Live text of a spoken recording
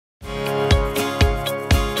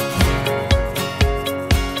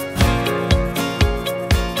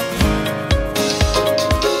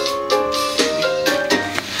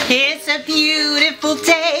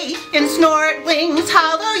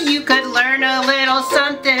Hollow, you could learn a little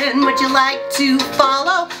something. Would you like to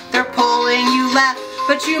follow? They're pulling you left,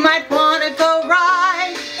 but you might want to go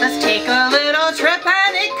right. Let's take a little trip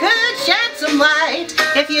and it could shed some light.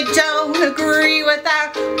 If you don't agree with our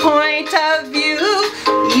point of view,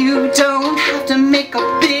 you don't have to make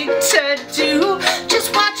a big to-do.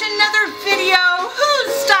 Just watch another video.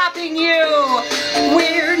 Who's stopping you?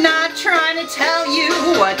 We're not trying to tell you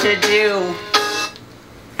what to do.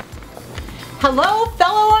 Hello,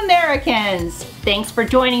 fellow Americans! Thanks for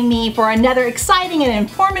joining me for another exciting and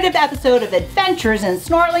informative episode of Adventures in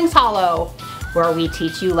Snortlings Hollow, where we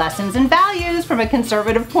teach you lessons and values from a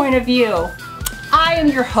conservative point of view. I am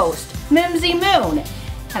your host, Mimzis Moon,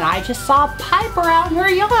 and I just saw Piper out in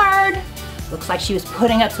her yard. Looks like she was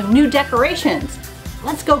putting up some new decorations.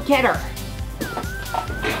 Let's go get her.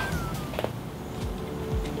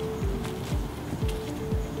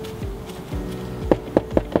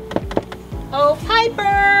 Oh,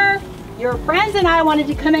 Piper! Your friends and I wanted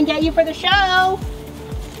to come and get you for the show.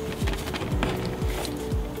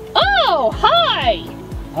 Oh, hi!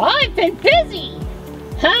 I've been busy.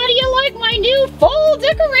 How do you like my new fall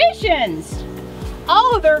decorations?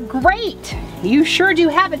 Oh, they're great. You sure do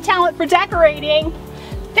have a talent for decorating.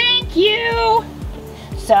 Thank you.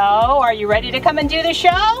 So, are you ready to come and do the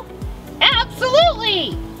show?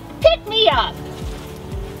 Absolutely. Pick me up.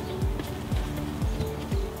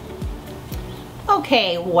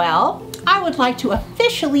 Okay, well, I would like to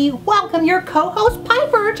officially welcome your co-host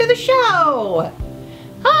Piper to the show.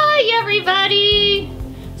 Hi, everybody.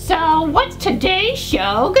 So, what's today's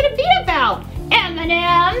show gonna be about,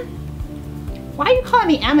 Eminem? Why are you calling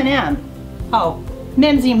me Eminem? Oh,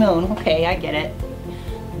 Mimzis Moon. Okay, I get it.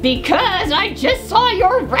 Because I just saw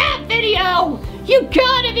your rap video. You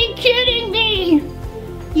gotta be kidding me.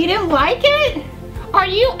 You didn't like it? Are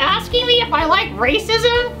you asking me if I like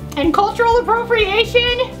racism and cultural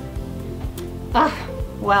appropriation?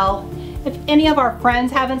 Well, if any of our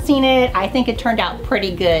friends haven't seen it, I think it turned out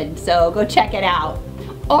pretty good, so go check it out.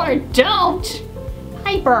 Or don't.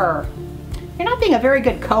 Piper, you're not being a very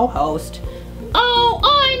good co-host. Oh,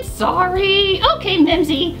 I'm sorry. Okay,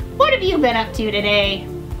 Mimzis, what have you been up to today?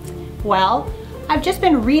 Well, I've just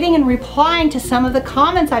been reading and replying to some of the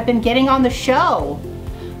comments I've been getting on the show.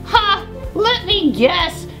 Ha! Let me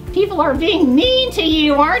guess. People are being mean to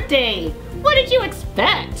you, aren't they? What did you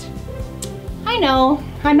expect? I know,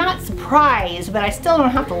 I'm not surprised, but I still don't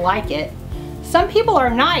have to like it. Some people are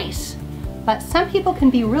nice, but some people can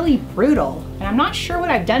be really brutal, and I'm not sure what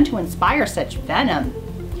I've done to inspire such venom.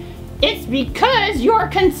 It's because you're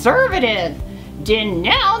conservative.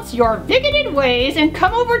 Denounce your bigoted ways and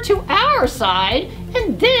come over to our side,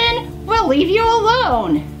 and then we'll leave you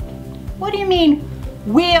alone. What do you mean,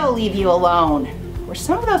 we'll leave you alone? Were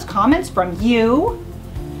some of those comments from you?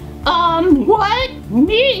 What?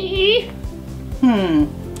 Me?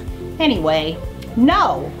 Anyway,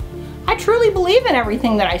 no. I truly believe in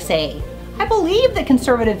everything that I say. I believe that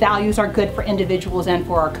conservative values are good for individuals and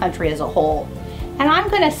for our country as a whole. And I'm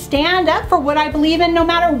going to stand up for what I believe in no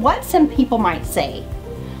matter what some people might say.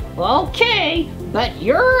 Okay, but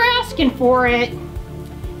you're asking for it.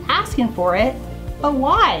 Asking for it? But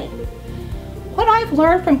why? What I've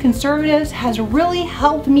learned from conservatives has really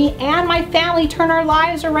helped me and my family turn our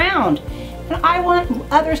lives around. And I want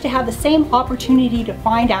others to have the same opportunity to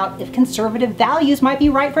find out if conservative values might be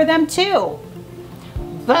right for them too.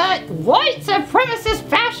 But white supremacist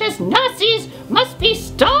fascist Nazis must be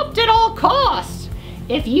stopped at all costs.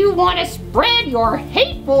 If you want to spread your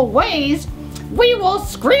hateful ways, we will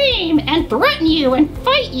scream and threaten you and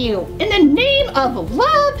fight you in the name of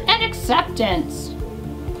love and acceptance.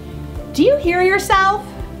 Do you hear yourself?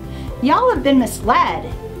 Y'all have been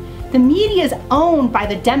misled. The media is owned by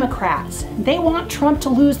the Democrats. They want Trump to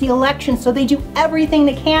lose the election, so they do everything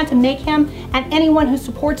they can to make him and anyone who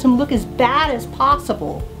supports him look as bad as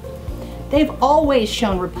possible. They've always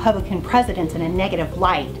shown Republican presidents in a negative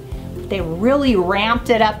light. But they really ramped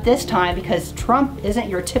it up this time because Trump isn't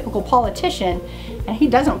your typical politician and he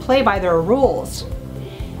doesn't play by their rules.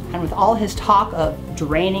 And with all his talk of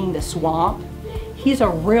draining the swamp, he's a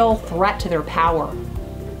real threat to their power.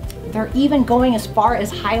 They're even going as far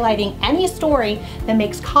as highlighting any story that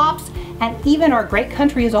makes cops and even our great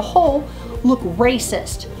country as a whole look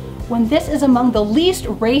racist, when this is among the least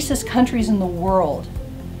racist countries in the world.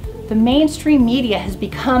 The mainstream media has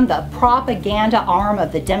become the propaganda arm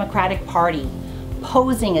of the Democratic Party,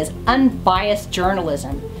 posing as unbiased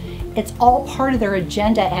journalism. It's all part of their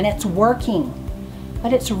agenda and it's working.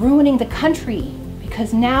 But it's ruining the country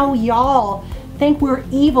because now y'all think we're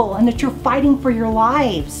evil and that you're fighting for your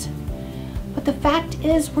lives. But the fact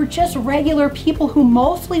is, we're just regular people who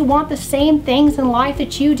mostly want the same things in life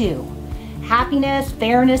that you do. Happiness,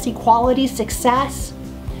 fairness, equality, success.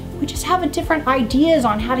 We just have different ideas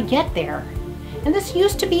on how to get there. And this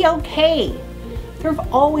used to be okay. There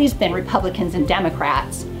have always been Republicans and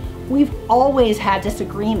Democrats. We've always had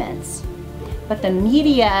disagreements. But the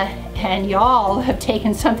media and y'all have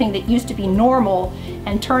taken something that used to be normal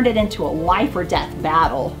and turned it into a life or death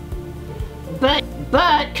battle.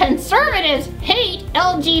 But conservatives hate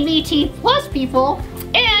LGBT plus people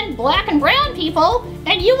and black and brown people,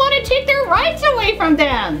 and you want to take their rights away from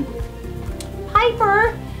them.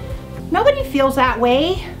 Piper, nobody feels that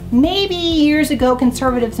way. Maybe years ago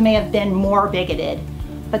conservatives may have been more bigoted,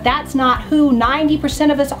 but that's not who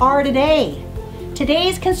 90% of us are today.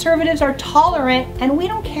 Today's conservatives are tolerant, and we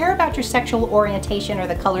don't care about your sexual orientation or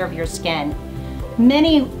the color of your skin.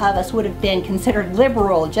 Many of us would have been considered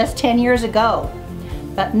liberal just 10 years ago.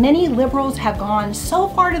 But many liberals have gone so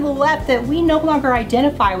far to the left that we no longer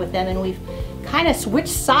identify with them, and we've kind of switched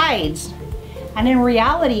sides. And in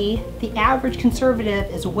reality, the average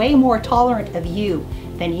conservative is way more tolerant of you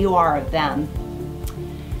than you are of them.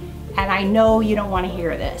 And I know you don't want to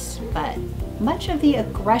hear this, but much of the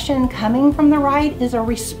aggression coming from the right is a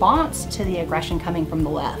response to the aggression coming from the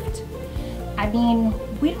left. I mean,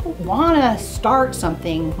 we don't want to start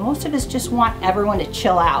something. Most of us just want everyone to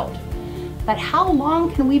chill out. But how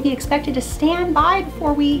long can we be expected to stand by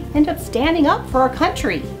before we end up standing up for our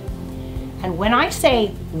country? And when I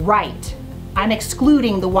say right, I'm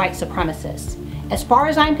excluding the white supremacists. As far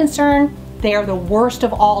as I'm concerned, they are the worst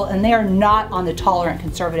of all, and they are not on the tolerant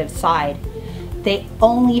conservative side. They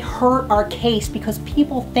only hurt our case because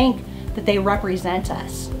people think that they represent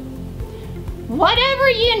us. Whatever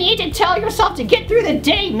you need to tell yourself to get through the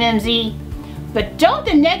day, Mimzis. But don't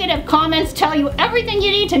the negative comments tell you everything you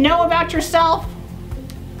need to know about yourself?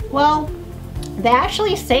 Well, they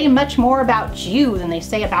actually say much more about you than they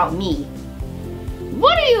say about me.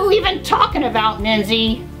 What are you even talking about,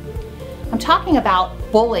 Mimzis? I'm talking about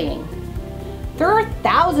bullying. There are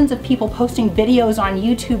thousands of people posting videos on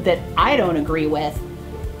YouTube that I don't agree with,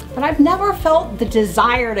 but I've never felt the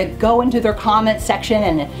desire to go into their comment section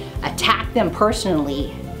and attack them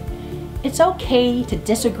personally. It's okay to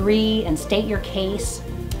disagree and state your case,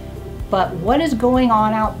 but what is going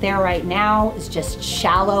on out there right now is just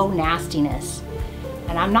shallow nastiness.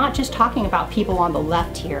 And I'm not just talking about people on the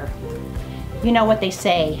left here. You know what they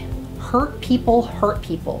say, hurt people,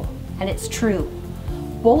 and it's true.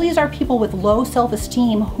 Bullies are people with low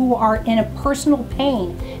self-esteem who are in a personal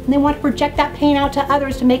pain, and they want to project that pain out to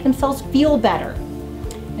others to make themselves feel better.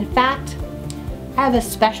 In fact, I have a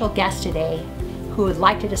special guest today who would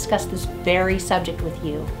like to discuss this very subject with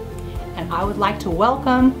you. And I would like to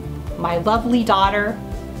welcome my lovely daughter,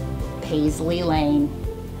 Paisley Lane.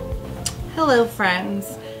 Hello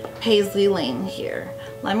friends, Paisley Lane here.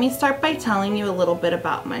 Let me start by telling you a little bit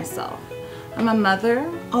about myself. I'm a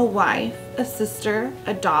mother, a wife, a sister,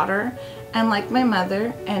 a daughter, and like my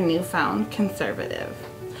mother, a newfound conservative.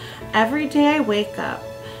 Every day I wake up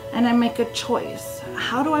and I make a choice.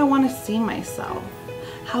 How do I want to see myself?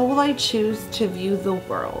 How will I choose to view the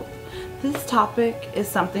world? This topic is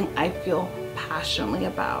something I feel passionately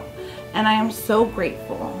about, and I am so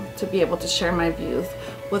grateful to be able to share my views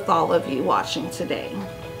with all of you watching today.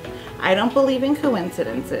 I don't believe in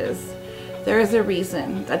coincidences. There is a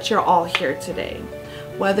reason that you're all here today.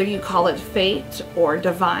 Whether you call it fate or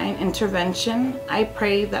divine intervention, I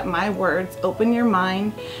pray that my words open your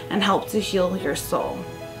mind and help to heal your soul.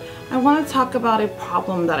 I want to talk about a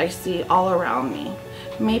problem that I see all around me.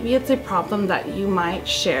 Maybe it's a problem that you might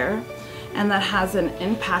share and that has an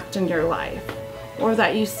impact in your life, or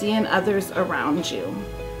that you see in others around you.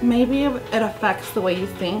 Maybe it affects the way you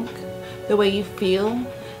think, the way you feel,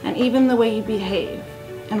 and even the way you behave.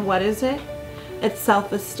 And what is it? It's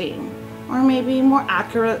self-esteem, or maybe more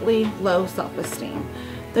accurately, low self-esteem.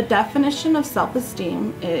 The definition of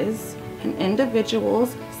self-esteem is an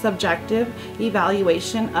individual's subjective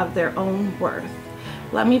evaluation of their own worth.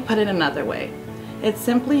 Let me put it another way. It's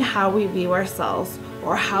simply how we view ourselves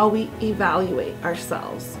or how we evaluate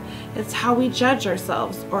ourselves. It's how we judge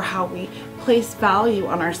ourselves or how we place value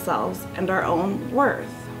on ourselves and our own worth.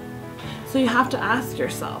 So you have to ask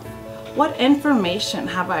yourself, what information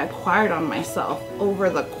have I acquired on myself over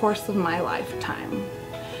the course of my lifetime?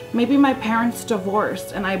 Maybe my parents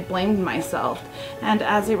divorced and I blamed myself, and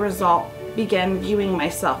as a result began viewing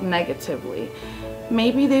myself negatively.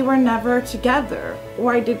 Maybe they were never together,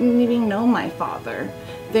 or I didn't even know my father,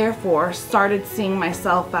 therefore started seeing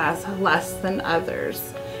myself as less than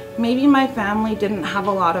others. Maybe my family didn't have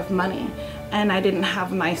a lot of money and I didn't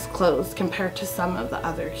have nice clothes compared to some of the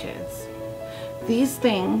other kids. These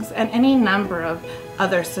things and any number of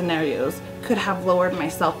other scenarios could have lowered my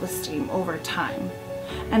self-esteem over time.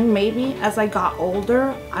 And maybe as I got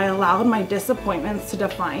older, I allowed my disappointments to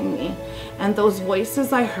define me, and those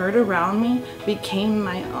voices I heard around me became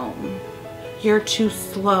my own. You're too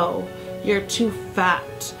slow. You're too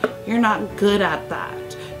fat. You're not good at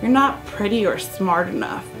that. You're not pretty or smart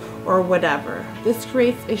enough, or whatever. This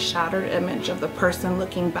creates a shattered image of the person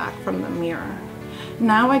looking back from the mirror.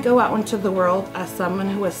 Now I go out into the world as someone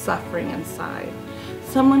who is suffering inside,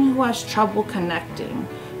 someone who has trouble connecting,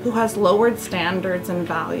 who has lowered standards and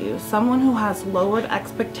values, someone who has lowered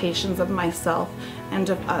expectations of myself and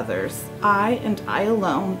of others. I and I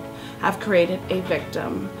alone have created a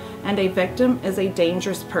victim, and a victim is a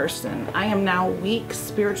dangerous person. I am now weak,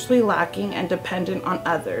 spiritually lacking, and dependent on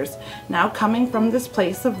others. Now coming from this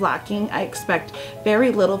place of lacking, I expect very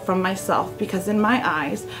little from myself because in my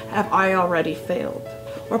eyes, have I already failed?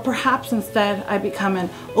 Or perhaps instead I become an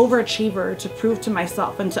overachiever to prove to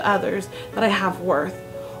myself and to others that I have worth.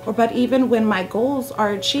 But even when my goals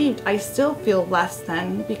are achieved, I still feel less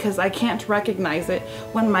than because I can't recognize it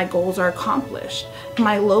when my goals are accomplished.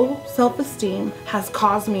 My low self-esteem has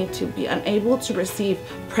caused me to be unable to receive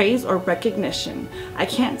praise or recognition. I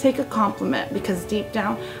can't take a compliment because deep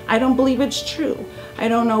down, I don't believe it's true. I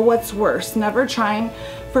don't know what's worse, never trying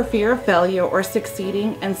for fear of failure or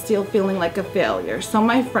succeeding and still feeling like a failure. So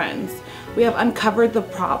my friends, we have uncovered the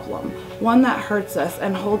problem, one that hurts us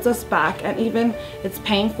and holds us back, and even it's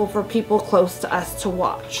painful for people close to us to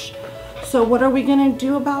watch. So what are we gonna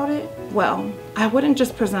do about it? Well, I wouldn't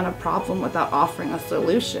just present a problem without offering a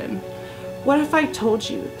solution. What if I told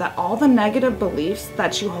you that all the negative beliefs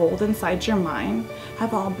that you hold inside your mind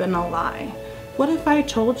have all been a lie? What if I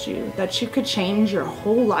told you that you could change your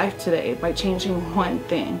whole life today by changing one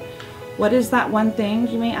thing? What is that one thing,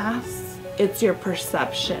 you may ask? It's your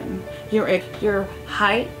perception, your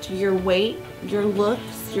height, your weight, your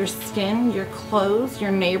looks, your skin, your clothes, your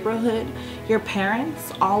neighborhood, your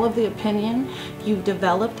parents, all of the opinion you've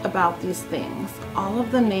developed about these things, all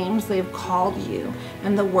of the names they've called you,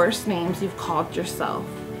 and the worst names you've called yourself.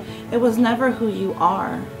 It was never who you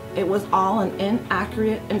are. It was all an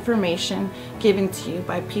inaccurate information given to you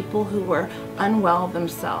by people who were unwell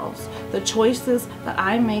themselves. The choices that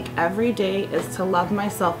I make every day is to love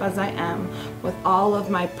myself as I am with all of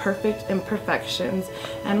my perfect imperfections,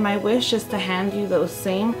 and my wish is to hand you those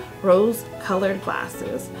same rose-colored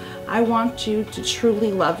glasses. I want you to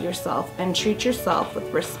truly love yourself and treat yourself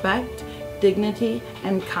with respect, dignity,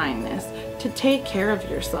 and kindness, to take care of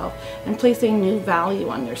yourself and place a new value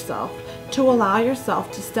on yourself, to allow yourself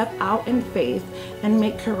to step out in faith and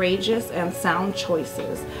make courageous and sound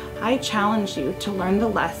choices. I challenge you to learn the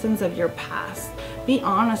lessons of your past. Be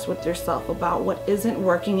honest with yourself about what isn't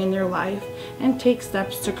working in your life and take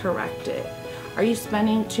steps to correct it. Are you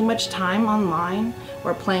spending too much time online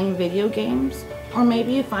or playing video games? Or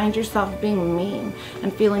maybe you find yourself being mean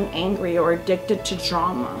and feeling angry or addicted to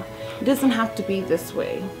drama. It doesn't have to be this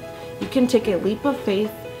way. You can take a leap of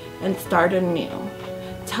faith and start anew.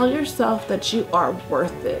 Tell yourself that you are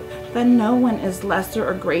worth it, that no one is lesser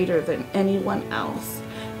or greater than anyone else,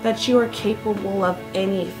 that you are capable of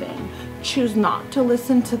anything. Choose not to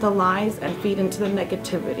listen to the lies and feed into the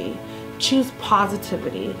negativity. Choose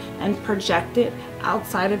positivity and project it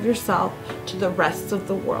outside of yourself to the rest of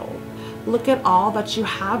the world. Look at all that you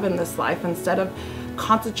have in this life instead of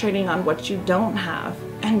concentrating on what you don't have,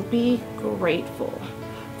 and be grateful.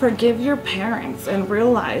 Forgive your parents and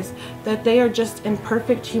realize that they are just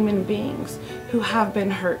imperfect human beings who have been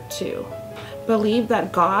hurt too. Believe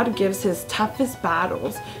that God gives his toughest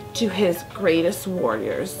battles to his greatest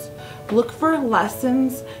warriors. Look for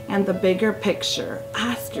lessons and the bigger picture.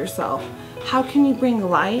 Ask yourself, how can you bring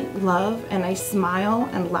light, love, and a smile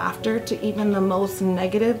and laughter to even the most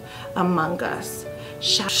negative among us?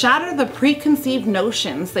 Shatter the preconceived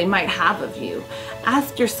notions they might have of you.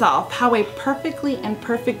 Ask yourself how a perfectly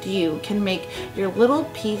imperfect you can make your little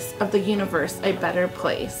piece of the universe a better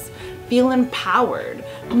place. Feel empowered.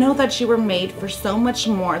 Know that you were made for so much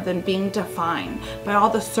more than being defined by all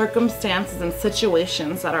the circumstances and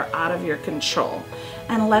situations that are out of your control.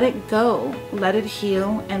 And let it go, let it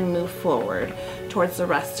heal, and move forward towards the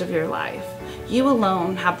rest of your life. You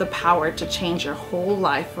alone have the power to change your whole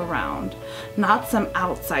life around, not some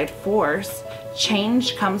outside force.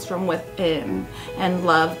 Change comes from within, and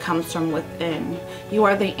love comes from within. You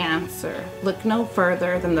are the answer. Look no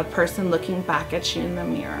further than the person looking back at you in the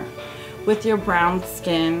mirror. With your brown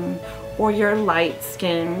skin, or your light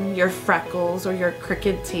skin, your freckles, or your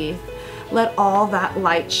crooked teeth, Let all that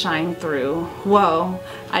light shine through. Whoa,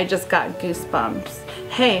 I just got goosebumps.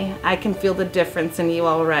 Hey, I can feel the difference in you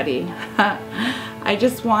already. I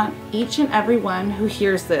just want each and every one who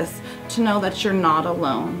hears this to know that you're not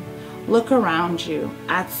alone. Look around you,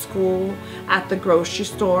 at school, at the grocery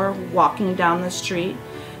store, walking down the street.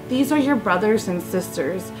 These are your brothers and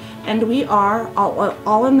sisters, and we are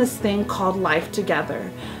all in this thing called life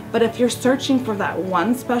together. But if you're searching for that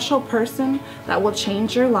one special person that will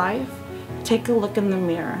change your life, take a look in the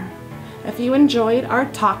mirror. If you enjoyed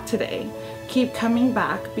our talk today, keep coming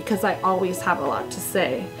back because I always have a lot to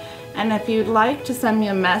say. And if you'd like to send me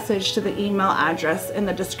a message to the email address in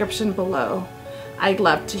the description below, I'd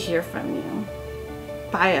love to hear from you.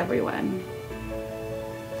 Bye everyone.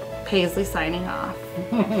 Paisley signing off.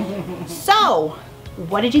 So,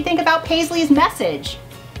 what did you think about Paisley's message?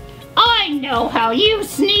 I know how you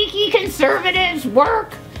sneaky conservatives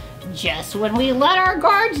work. Just when we let our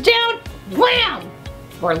guards down, wham!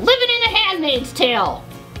 We're living in The Handmaid's Tale.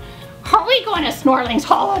 Are we going to Snortlings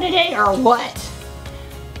Hollow today or what?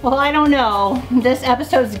 Well, I don't know. This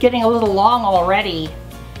episode's getting a little long already.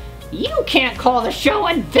 You can't call the show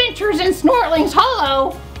Adventures in Snortlings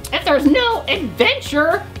Hollow if there's no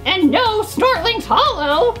adventure and no Snortlings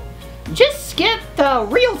Hollow. Just skip the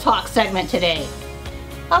real talk segment today.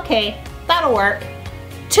 Okay, that'll work.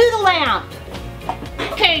 To the lamp.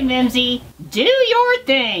 Okay, Mimzis, do your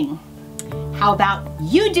thing. How about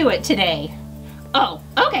you do it today? Oh,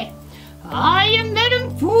 okay. I am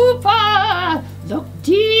Madame Fupa. Look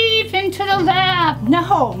deep into the lamp.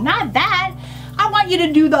 No, not that. I want you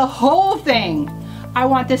to do the whole thing. I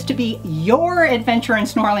want this to be your adventure in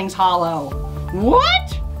Snortlings Hollow.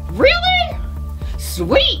 What? Really?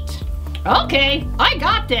 Sweet. Okay, I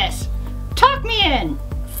got this. Talk me in.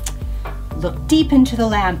 Look deep into the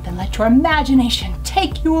lamp and let your imagination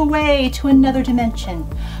take you away to another dimension,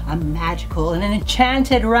 a magical and an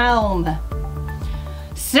enchanted realm.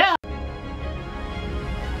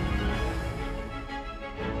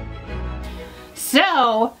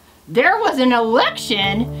 So, there was an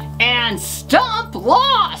election and Stump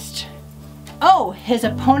lost. Oh, his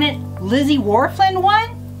opponent Lizzie Warflin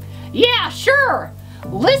won? Yeah, sure.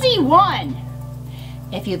 Lizzie won.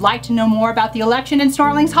 If you'd like to know more about the election in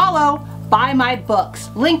Snortlings Hollow, buy my books.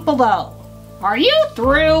 Link below. Are you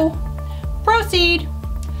through? Proceed.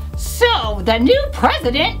 So, the new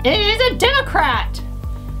president is a Democrat.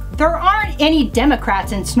 There aren't any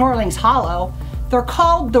Democrats in Snortlings Hollow. They're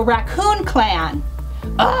called the Raccoon Clan.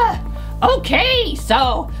 Okay,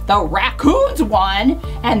 so the raccoons won,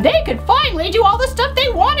 and they could finally do all the stuff they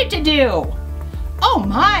wanted to do. Oh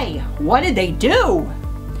my, what did they do?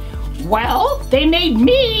 Well, they made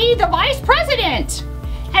me the vice president.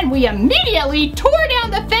 And we immediately tore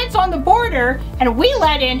down the fence on the border, and we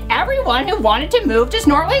let in everyone who wanted to move to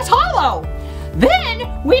Snortlings Hollow.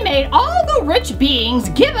 Then we made all the rich beings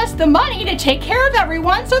give us the money to take care of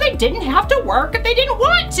everyone so they didn't have to work if they didn't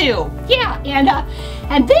want to. Yeah,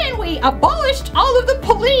 and then we abolished all of the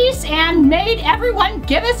police and made everyone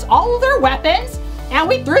give us all of their weapons, and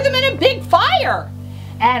we threw them in a big fire.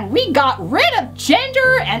 And we got rid of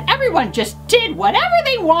gender, and everyone just did whatever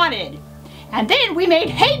they wanted. And then we made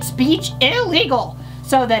hate speech illegal,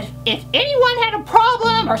 so that if anyone had a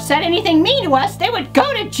problem or said anything mean to us, they would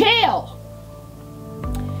go to jail.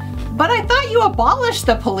 But I thought you abolished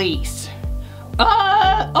the police.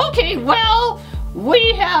 Okay, well,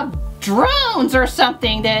 we have drones or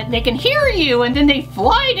something that they can hear you and then they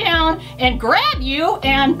fly down and grab you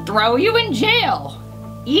and throw you in jail.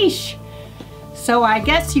 Eesh. So I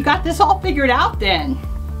guess you got this all figured out then.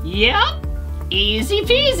 Yep, easy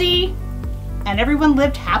peasy. And everyone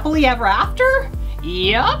lived happily ever after?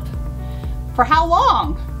 Yep. For how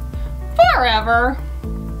long? Forever.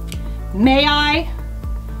 May I?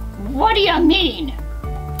 What do you mean?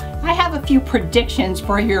 I have a few predictions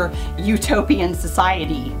for your utopian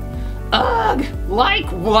society. Ugh, like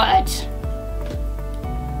what?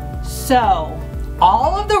 So,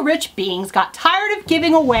 all of the rich beings got tired of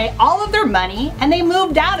giving away all of their money and they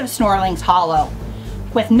moved out of Snortlings Hollow.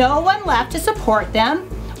 With no one left to support them,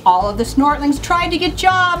 all of the Snortlings tried to get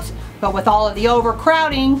jobs, but with all of the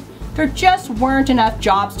overcrowding, there just weren't enough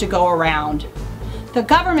jobs to go around. The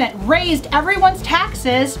government raised everyone's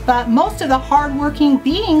taxes, but most of the hardworking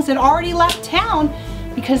beings had already left town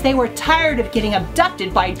because they were tired of getting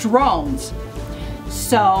abducted by drones.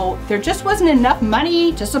 So there just wasn't enough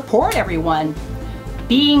money to support everyone.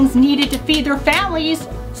 Beings needed to feed their families,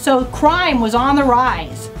 so crime was on the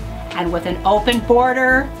rise. And with an open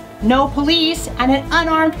border, no police, and an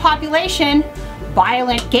unarmed population,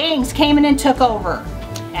 violent gangs came in and took over.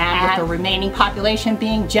 And with the remaining population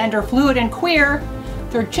being gender fluid and queer,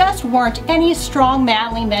 There just weren't any strong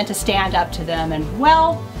manly men to stand up to them, and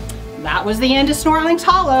well, that was the end of Snortlings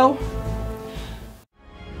Hollow.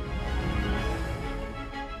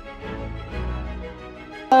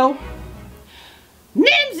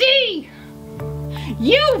 Mimzis!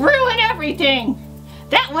 You ruin everything!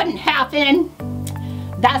 That wouldn't happen.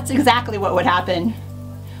 That's exactly what would happen.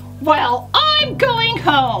 Well, I'm going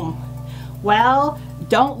home. Well,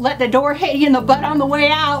 don't let the door hit you in the butt on the way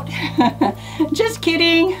out. Just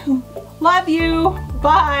kidding. Love you.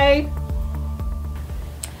 Bye.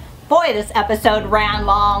 Boy, this episode ran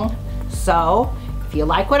long. So, if you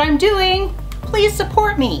like what I'm doing, please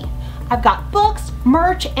support me. I've got books,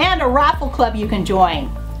 merch, and a raffle club you can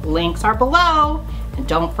join. Links are below. And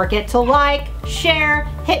don't forget to like, share,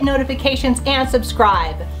 hit notifications, and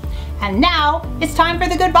subscribe. And now, it's time for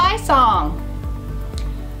the goodbye song.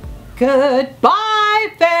 Goodbye,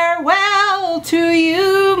 farewell to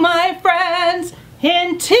you, my friends,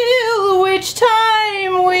 until which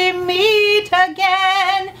time we meet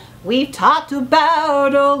again. We've talked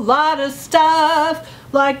about a lot of stuff,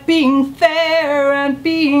 like being fair and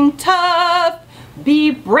being tough. Be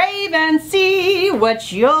brave and see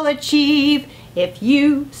what you'll achieve if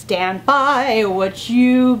you stand by what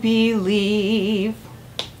you believe.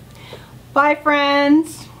 Bye,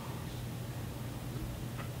 friends.